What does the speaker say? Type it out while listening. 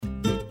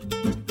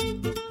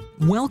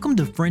Welcome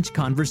to French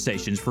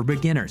Conversations for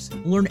Beginners.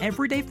 Learn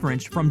everyday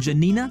French from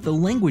Janina, the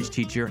language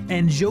teacher,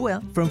 and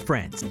Joël from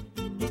France.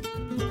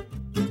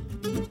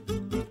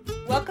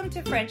 Welcome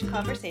to French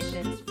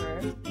Conversations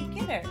for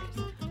Beginners.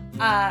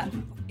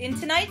 In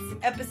tonight's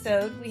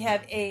episode, we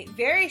have a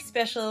very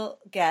special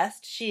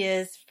guest. She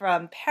is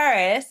from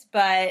Paris,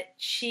 but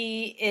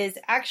she is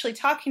actually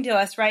talking to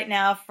us right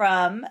now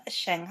from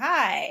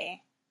Shanghai.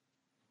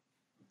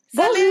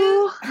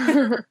 Bonjour.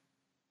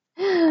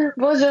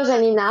 Bonjour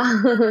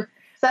Janina.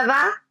 Ça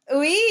va?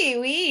 Oui,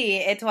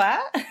 oui. Et toi?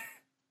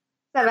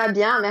 Ça va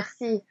bien,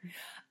 merci.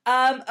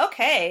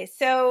 Okay,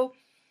 so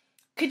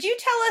could you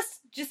tell us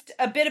just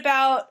a bit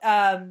about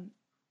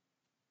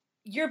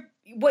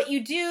what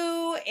you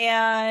do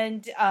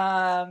and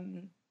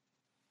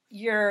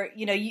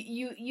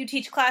you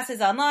teach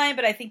classes online,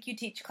 but I think you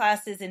teach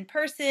classes in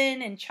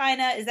person in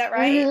China. Is that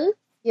right? Mm-hmm.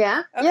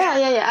 Yeah.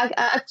 Okay. Yeah.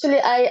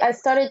 I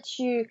started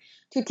to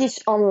teach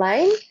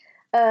online.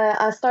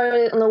 I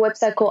started on a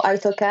website called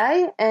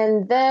Italki,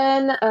 and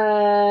then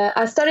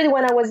I started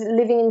when I was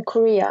living in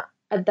Korea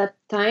at that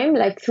time,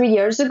 like 3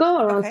 years ago,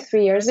 around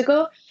 3 years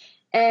ago.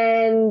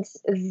 And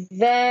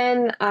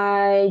then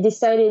I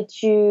decided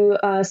to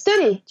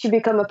study to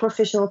become a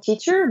professional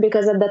teacher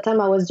because at that time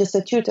I was just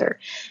a tutor.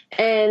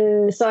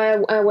 And so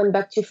I went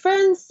back to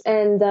France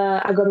and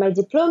I got my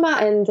diploma,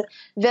 and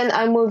then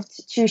I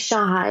moved to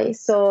Shanghai.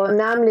 So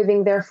now I'm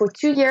living there for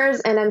 2 years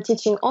and I'm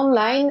teaching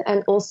online,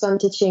 and also I'm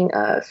teaching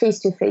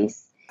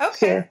face-to-face.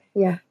 Okay.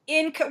 Here.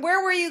 Yeah.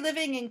 Where were you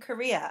living in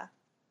Korea?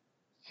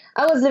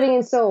 I was living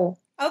in Seoul.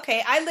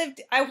 Okay.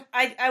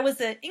 I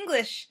was an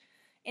English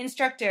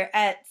instructor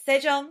at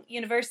Sejong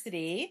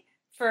University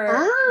for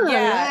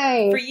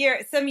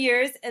some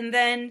years, and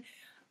then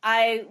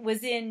I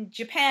was in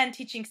Japan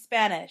teaching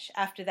Spanish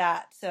after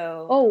that.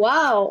 So oh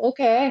wow,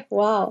 okay,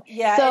 wow.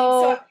 Yeah,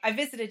 so I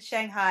visited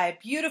Shanghai.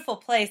 Beautiful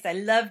place. I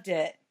loved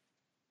it.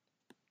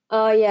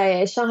 Oh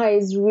yeah. Shanghai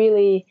is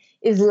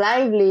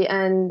lively,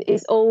 and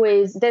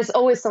there's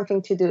always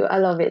something to do. I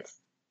love it.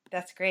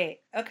 That's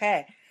great.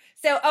 Okay.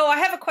 So I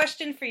have a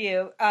question for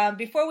you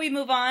before we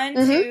move on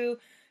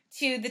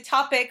to the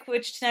topic,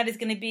 which tonight is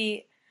going to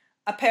be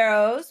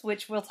apéros,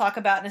 which we'll talk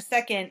about in a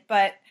second.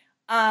 But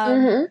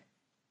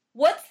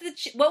what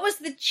was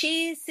the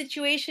cheese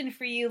situation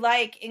for you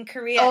like in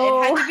Korea?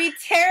 Oh. It had to be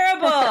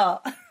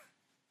terrible.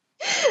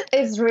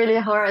 It's really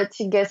hard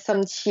to get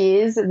some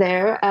cheese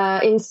there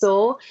in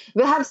Seoul.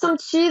 We have some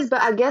cheese,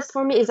 but I guess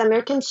for me it's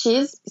American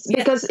cheese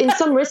because in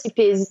some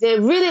recipes they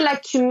really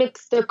like to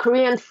mix the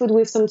Korean food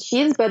with some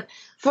cheese, but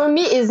for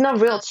me it's not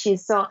real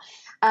cheese. So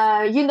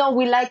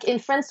in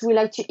France, we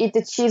like to eat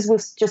the cheese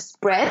with just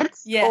bread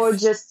or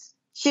just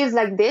cheese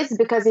like this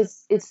because it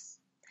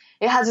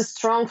has a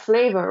strong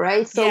flavor,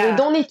 right? So we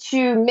don't need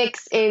to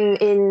mix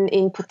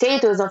in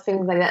potatoes or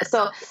things like that.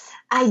 So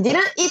I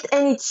didn't eat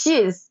any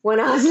cheese when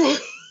I was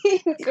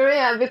in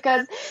Korea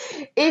because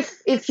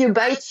if you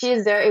buy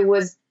cheese there, it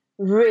was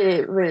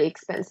really, really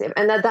expensive.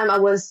 And that time I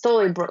was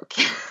totally broke.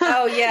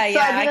 Oh, yeah. So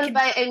I didn't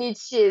buy any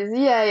cheese.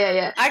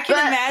 Yeah. I can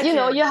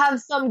imagine. You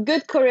have some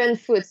good Korean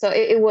food, so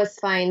it was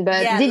fine.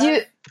 But did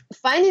you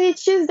find any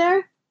cheese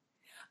there?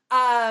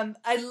 I'm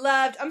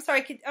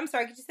sorry, could you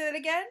say that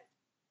again?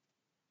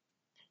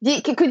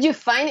 Could you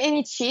find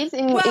any cheese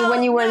when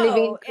you were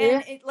living in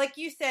Korea? And like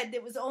you said,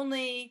 it was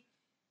only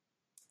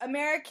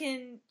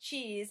American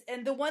cheese.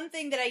 And the one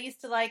thing that I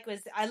used to like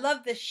was I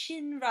love the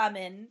Shin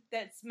ramen.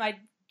 That's my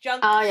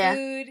junk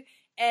food.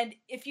 And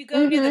if you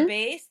go near the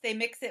base, they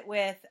mix it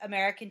with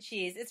American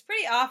cheese. It's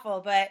pretty awful,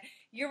 but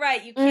you're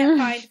right. You can't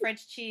find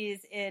French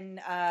cheese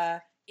in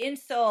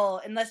Seoul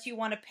unless you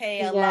want to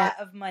pay a lot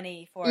of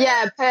money for it.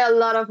 Yeah, pay a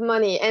lot of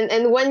money.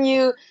 And when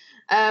you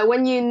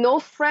know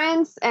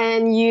France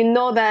and you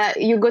know that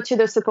you go to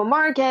the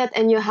supermarket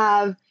and you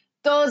have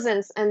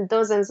dozens and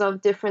dozens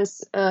of different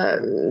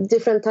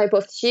type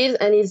of cheese,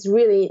 and it's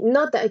really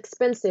not that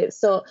expensive,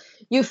 so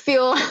you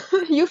feel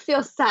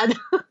sad.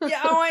 Yeah,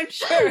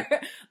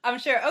 I'm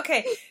sure.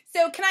 Okay,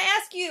 so can I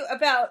ask you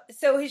about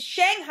is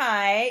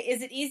Shanghai,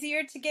 is it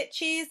easier to get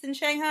cheese in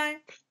Shanghai?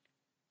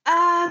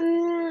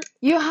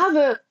 You have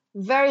a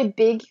very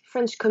big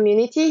French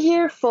community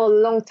here for a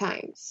long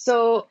time,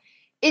 so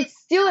it's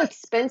still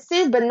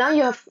expensive, but now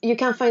you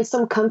can find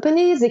some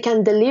companies that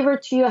can deliver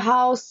to your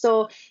house,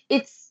 so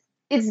it's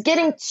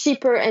getting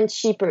cheaper and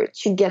cheaper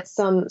to get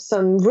some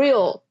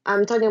real,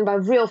 I'm talking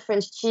about real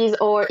French cheese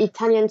or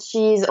Italian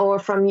cheese or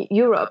from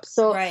Europe.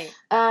 So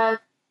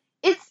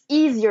it's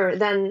easier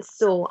than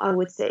Seoul, I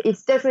would say.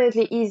 It's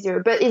definitely easier,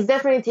 but it's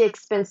definitely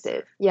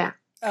expensive. Yeah.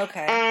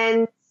 Okay.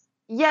 And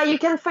you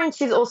can find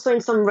cheese also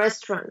in some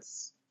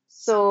restaurants.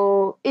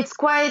 So it's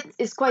quite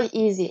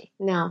easy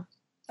now.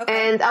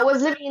 Okay. And I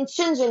was living in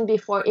Shenzhen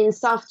before in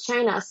South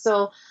China.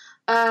 So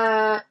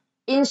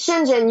in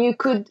Shenzhen, you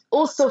could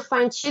also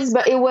find cheese,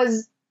 but it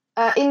was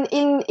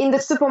in the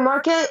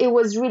supermarket, it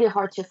was really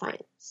hard to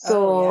find.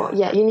 So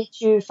you need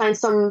to find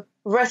some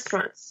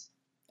restaurants.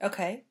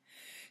 Okay.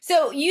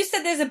 So you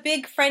said there's a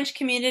big French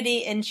community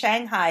in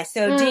Shanghai.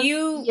 So do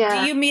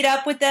you meet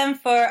up with them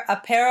for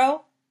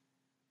apéro?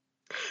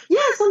 Yeah,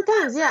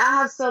 sometimes. Yeah,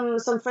 I have some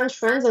French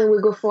friends and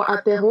we go for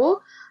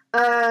apéro.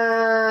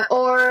 But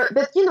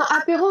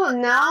apéro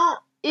now,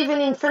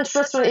 even in French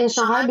restaurant in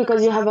Shanghai,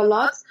 because you have a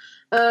lot,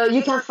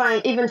 you can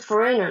find even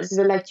foreigners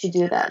who like to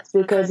do that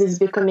because it's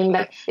becoming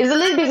it's a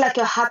little bit like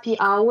a happy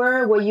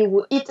hour where you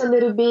will eat a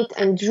little bit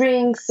and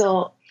drink.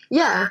 So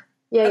yeah,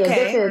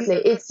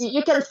 definitely.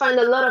 You can find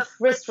a lot of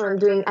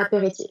restaurants doing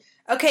aperitif.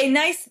 Okay,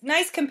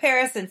 nice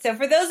comparison. So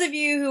for those of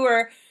you who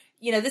are,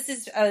 this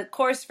is a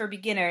course for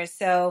beginners.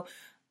 So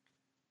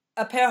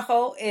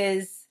apéro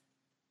is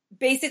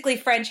basically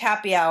French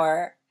happy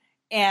hour.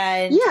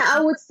 And yeah,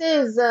 I would say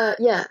is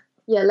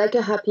like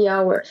a happy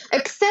hour.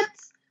 Except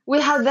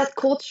we have that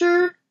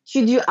culture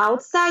to do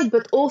outside,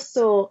 but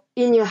also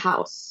in your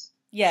house.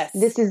 Yes.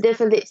 This is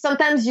definitely,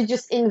 sometimes you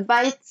just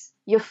invite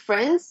your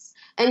friends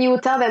and you will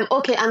tell them,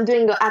 okay, I'm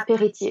doing an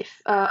aperitif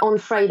on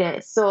Friday.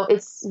 So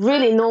it's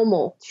really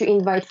normal to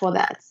invite for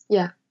that.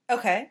 Yeah.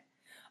 Okay.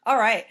 All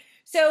right.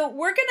 So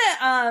we're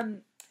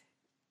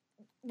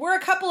a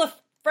couple of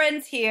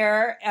friends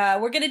here.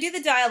 We're going to do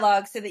the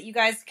dialogue so that you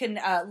guys can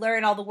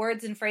learn all the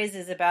words and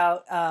phrases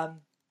about,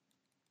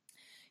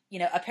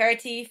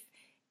 aperitif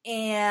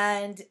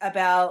and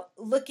about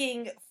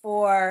looking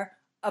for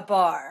a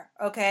bar.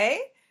 Okay.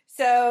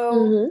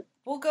 So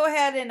we'll go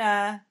ahead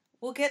and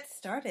we'll get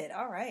started.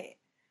 All right.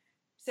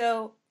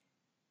 So,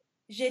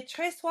 j'ai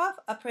très soif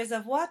après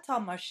avoir tant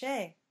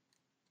marché.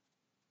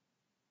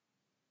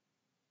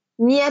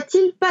 N'y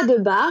a-t-il pas de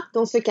bar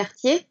dans ce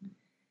quartier?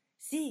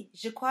 Si,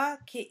 je crois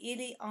qu'il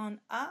y en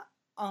a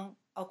un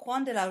au coin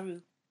de la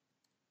rue.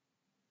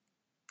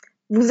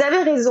 Vous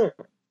avez raison.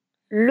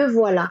 Le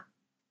voilà.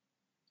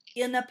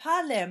 Il n'a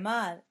pas l'air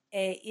mal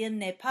et il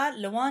n'est pas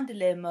loin de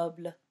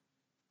l'immeuble.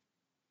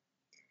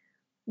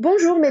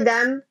 Bonjour,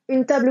 mesdames.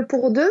 Une table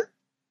pour deux?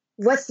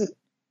 Voici.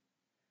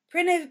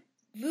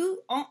 Prenez-vous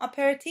un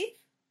apéritif?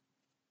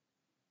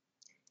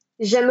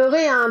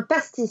 J'aimerais un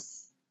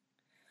pastis.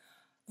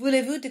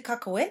 Voulez-vous de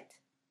cacahuètes?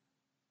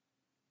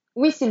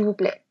 Oui, s'il vous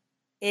plaît.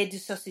 Et du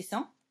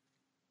saucisson?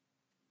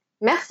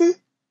 Merci.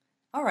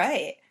 All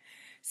right.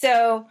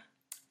 So,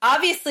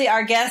 obviously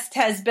our guest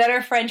has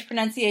better French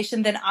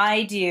pronunciation than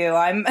I do.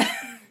 I'm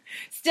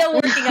still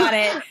working on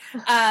it.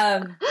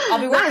 I'll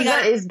be working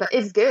on it. It's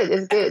good.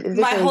 It's good. It's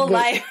my whole good.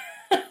 life.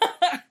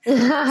 So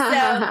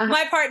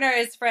my partner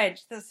is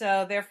French,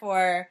 so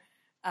therefore,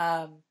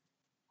 I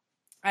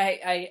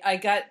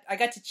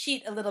got to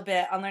cheat a little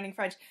bit on learning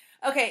French.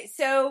 Okay,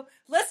 so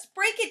let's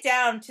break it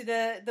down to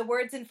the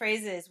words and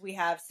phrases we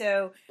have.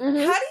 So, how do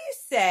you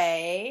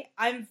say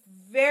 "I'm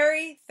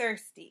very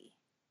thirsty"?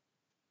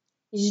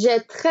 J'ai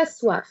très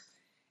soif.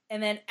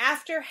 And then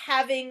after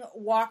having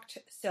walked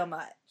so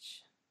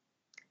much.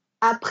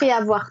 Après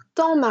avoir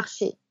tant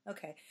marché.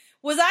 Okay.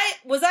 Was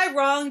I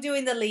wrong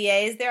doing the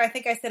liaise there? I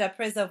think I said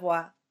après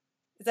avoir.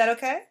 Is that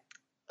okay?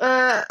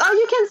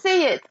 You can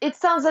say it. It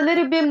sounds a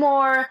little bit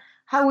more.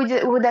 How would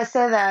I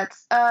say that?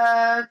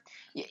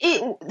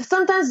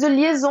 Sometimes the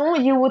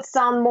liaison you would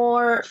sound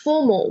more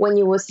formal when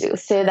you would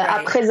say that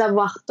right. Après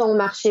avoir tant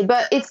marché,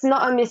 but it's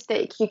not a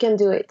mistake. You can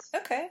do it.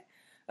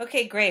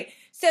 Okay, great.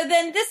 So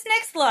then this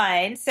next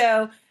line.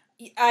 So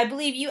I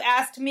believe you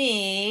asked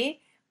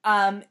me,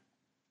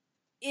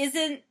 is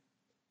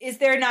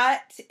there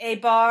not a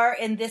bar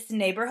in this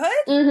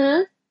neighborhood?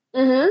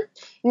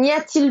 N'y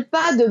a-t-il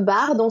pas de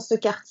bar dans ce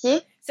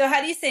quartier? So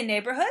how do you say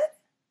neighborhood?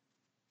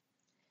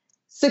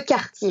 Ce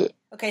quartier.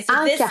 Okay, so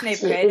un this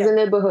neighborhood is a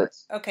neighborhood.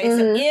 Okay,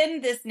 so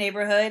in this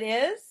neighborhood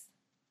is?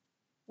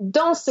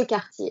 Dans ce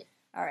quartier.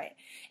 All right.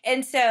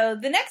 And so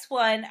the next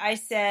one I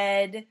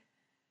said,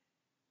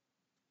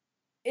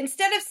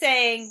 instead of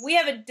saying, we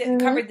haven't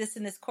covered this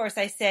in this course,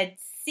 I said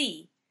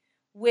si,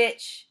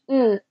 which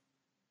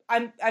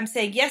I'm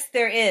saying, yes,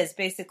 there is,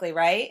 basically,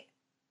 right?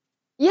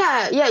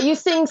 Yeah, you're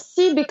saying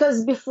si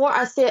because before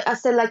I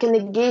said like a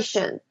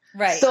negation.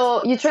 Right.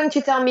 So you're trying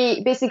to tell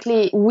me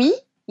basically oui,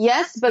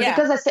 yes, but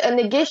because I said a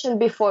negation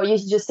before, you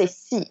just say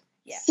si.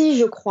 Yeah. Si,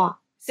 je crois.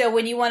 So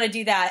when you want to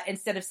do that,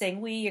 instead of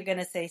saying oui, you're going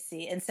to say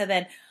si. And so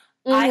then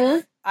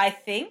I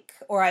think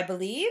or I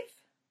believe.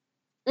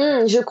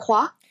 Je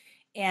crois.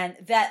 And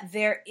that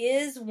there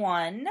is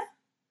one.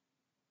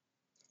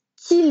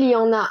 Qu'il y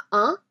en a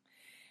un.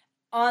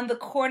 On the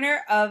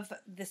corner of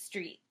the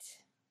street.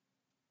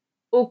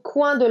 Au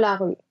coin de la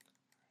rue.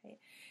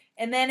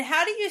 And then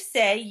how do you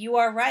say you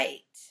are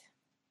right?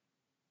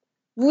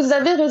 Vous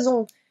avez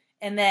raison.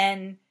 And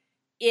then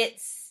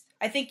it's,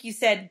 I think you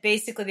said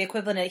basically the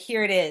equivalent of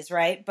here it is,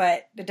 right?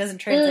 But it doesn't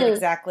translate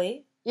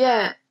exactly.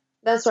 Yeah,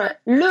 that's right.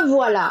 Le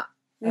voilà.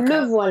 Okay.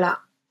 Le voilà.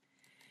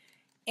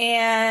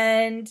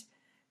 And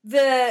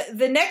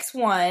the next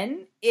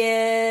one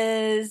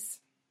is,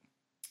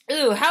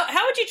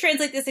 how would you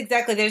translate this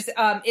exactly? There's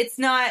it's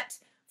not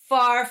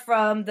far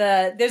from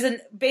there's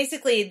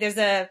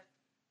a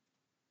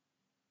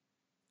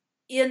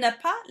il n'a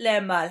pas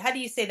l'air mal. How do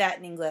you say that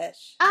in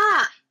English?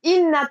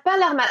 Il n'a pas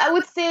l'air mal. I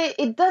would say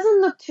it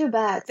doesn't look too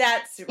bad.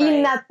 That's right.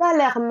 Il n'a pas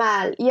l'air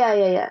mal.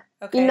 Yeah.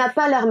 Okay. Il n'a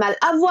pas l'air mal.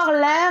 Avoir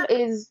l'air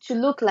is to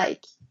look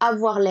like.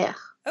 Avoir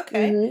l'air.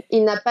 Okay.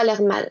 Il n'a pas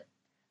l'air mal.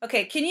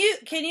 Okay, can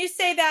you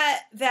say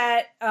that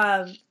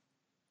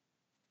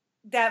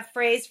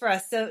phrase for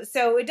us?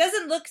 So it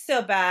doesn't look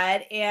so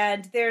bad,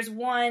 and there's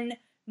one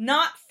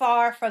not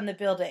far from the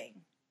building.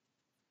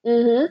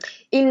 Mm-hmm.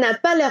 Il n'a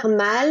pas l'air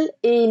mal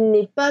et il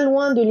n'est pas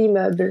loin de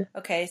l'immeuble.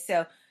 Okay,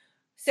 so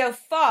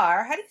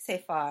far. How do you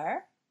say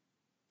far?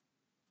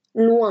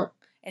 Loin.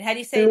 And how do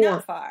you say loin.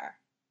 Not far?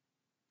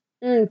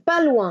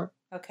 Pas loin.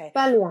 Okay.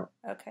 Pas loin.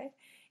 Okay.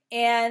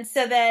 And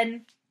so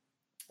then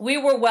we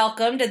were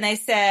welcomed, and they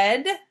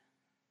said,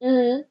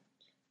 mm-hmm.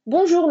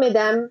 Bonjour,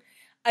 mesdames.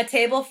 A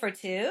table for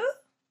two?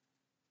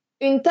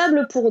 Une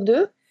table pour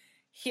deux.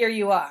 Here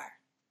you are.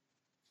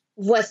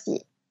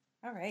 Voici.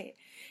 All right.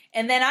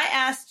 And then I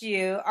asked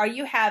you, are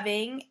you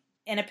having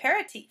an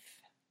apéritif?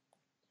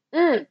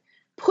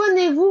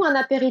 Prenez-vous un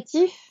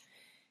apéritif?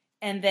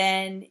 And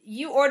then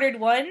you ordered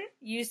one.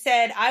 You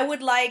said, I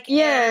would like...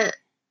 Yeah.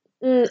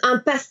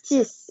 Un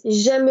pastis.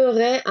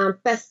 J'aimerais un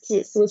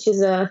pastis, which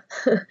is a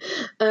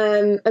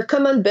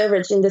common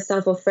beverage in the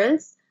south of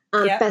France.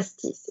 Un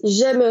pastis.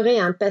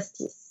 J'aimerais un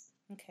pastis.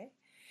 Okay.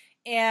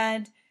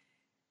 And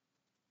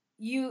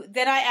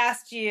then I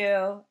asked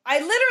you, I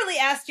literally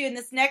asked you in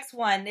this next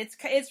one,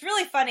 it's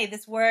really funny,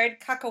 this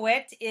word,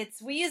 cacahuete,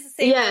 we use the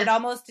same word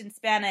almost in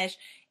Spanish,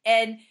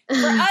 and for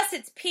us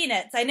it's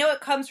peanuts. I know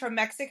it comes from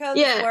Mexico,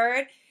 this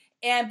word,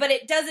 but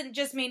it doesn't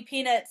just mean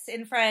peanuts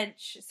in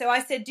French. So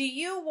I said, do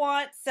you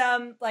want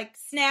some, like,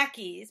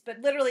 snackies?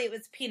 But literally it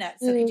was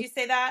peanuts. So could you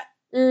say that?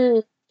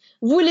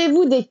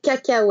 Voulez-vous des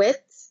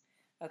cacahuètes?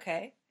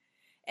 Okay.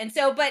 And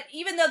so, but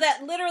even though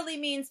that literally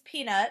means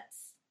peanuts,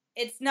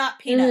 it's not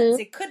peanuts.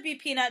 It could be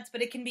peanuts,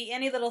 but it can be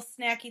any little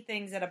snacky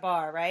things at a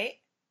bar, right?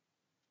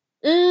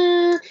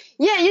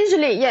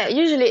 Usually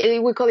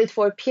we call it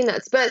for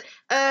peanuts. But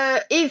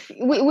if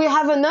we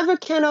have another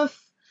kind of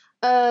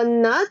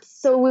nut,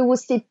 so we will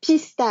say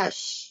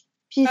pistache.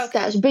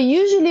 Okay. But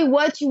usually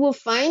what you will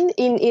find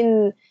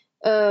in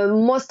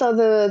most of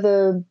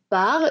the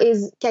bar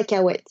is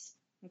cacahuètes.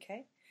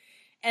 Okay.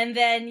 And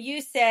then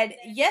you said,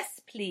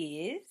 yes,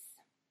 please.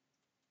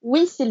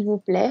 Oui, s'il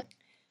vous plaît.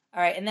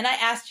 All right, and then I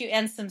asked you,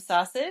 and some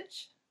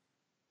sausage?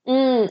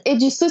 Et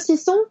du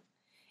saucisson?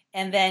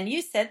 And then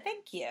you said,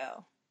 thank you.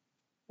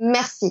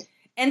 Merci.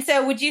 And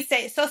so would you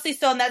say,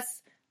 saucisson,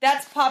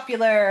 that's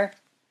popular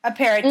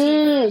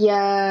aperitif?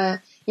 Yeah.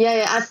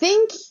 I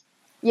think,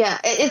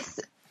 it's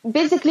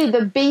basically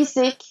the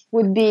basic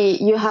would be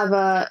you have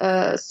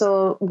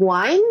so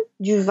wine,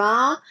 du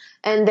vin,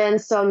 and then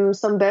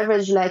some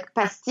beverage like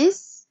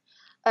pastis,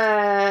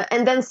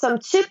 and then some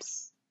chips.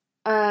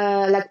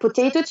 Like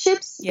potato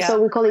chips,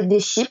 so we call it des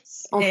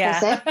chips en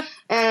français.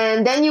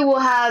 And then you will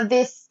have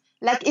this,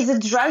 like, it's a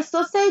dry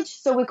sausage,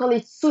 so we call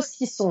it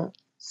saucisson,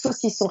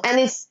 and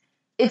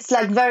it's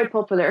like very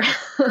popular.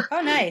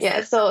 Oh, nice.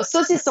 Yeah, so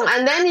saucisson,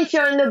 and then if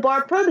you're in the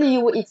bar, probably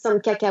you will eat some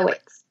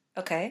cacahuètes.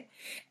 Okay,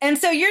 and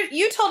so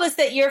you told us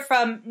that you're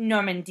from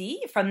Normandy,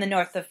 from the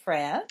north of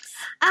France.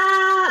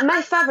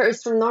 My father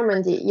is from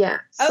Normandy. Yeah,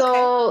 okay.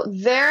 So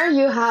there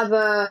you have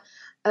a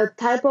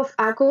type of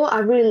alcohol. I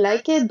really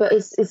like it, but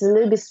it's a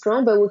little bit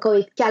strong, but we call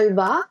it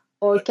Calva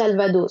or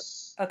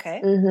Calvados.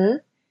 Okay. Mm-hmm.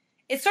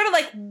 It's sort of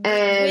like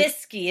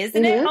whiskey,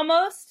 isn't it,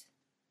 almost?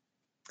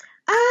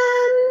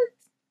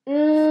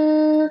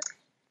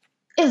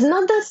 It's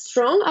not that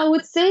strong, I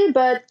would say,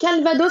 but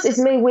Calvados is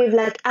made with,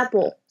 like,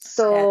 apple.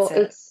 So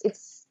it's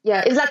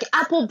like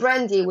apple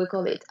brandy, we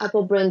call it.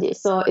 Apple brandy.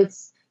 So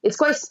it's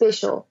quite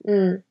special.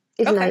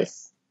 It's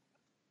nice.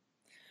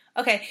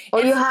 Okay.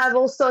 Or you have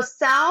also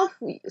south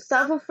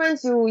of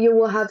France, you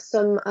will have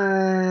some,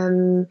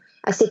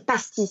 I say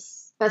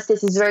pastis.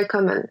 Pastis is very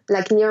common.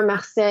 Like near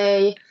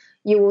Marseille,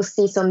 you will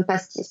see some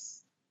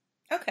pastis.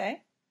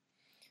 Okay.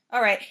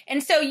 All right.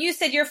 And so you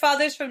said your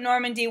father's from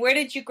Normandy. Where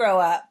did you grow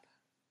up?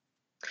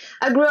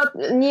 I grew up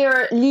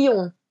near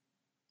Lyon.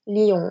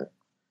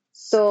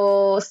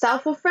 So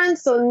south of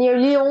France, so near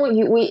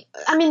Lyon,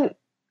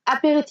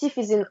 aperitif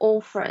is in all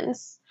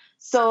France.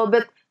 So,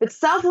 but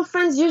south of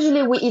France,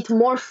 usually we eat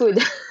more food.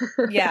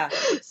 Yeah.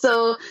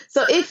 So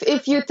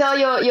if you tell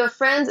your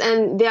friends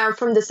and they are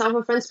from the south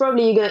of France,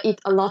 probably you're gonna eat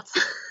a lot.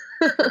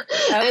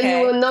 And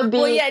you will not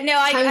be I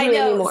know.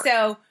 Anymore.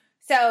 So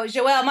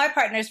Joelle, my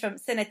partner's from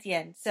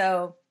Saint-Étienne.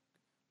 So.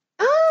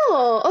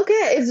 Oh,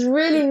 okay. It's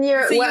really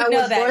near so where I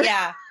was born.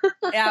 Yeah.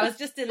 I was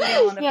just in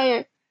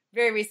Lyon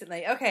very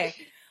recently. Okay.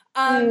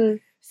 So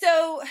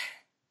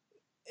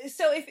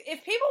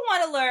if people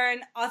want to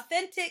learn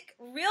authentic,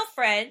 real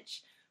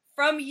French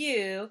from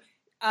you,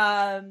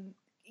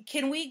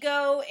 can we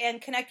go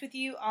and connect with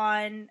you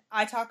on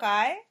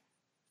iTalki?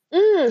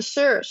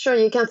 Sure.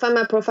 You can find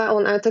my profile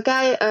on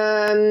iTalki.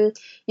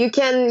 You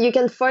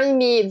can find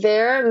me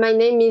there. My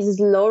name is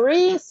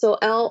Lore, so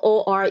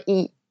Lore.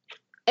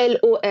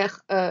 Lore.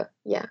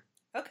 Yeah.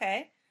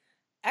 Okay.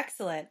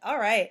 Excellent. All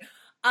right.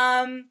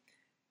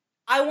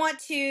 I want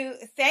to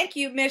thank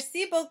you.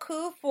 Merci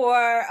beaucoup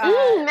for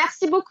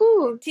merci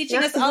beaucoup.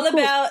 Teaching us all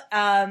about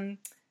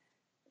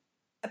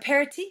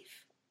aperitif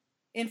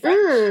in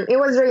French. It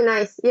was very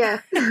nice. Yeah.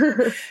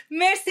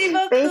 Merci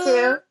beaucoup. Thank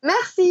you.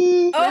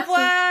 Merci. Au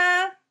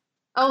revoir.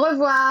 Au Au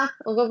revoir.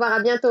 Au revoir.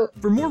 À bientôt.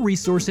 For more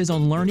resources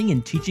on learning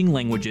and teaching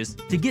languages,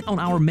 to get on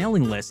our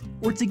mailing list,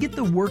 or to get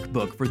the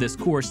workbook for this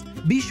course,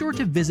 be sure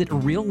to visit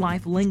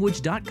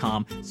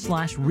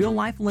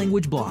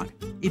reallifelanguage.com/reallifelanguageblog.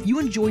 If you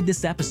enjoyed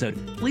this episode,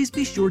 please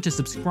be sure to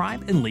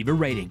subscribe and leave a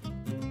rating.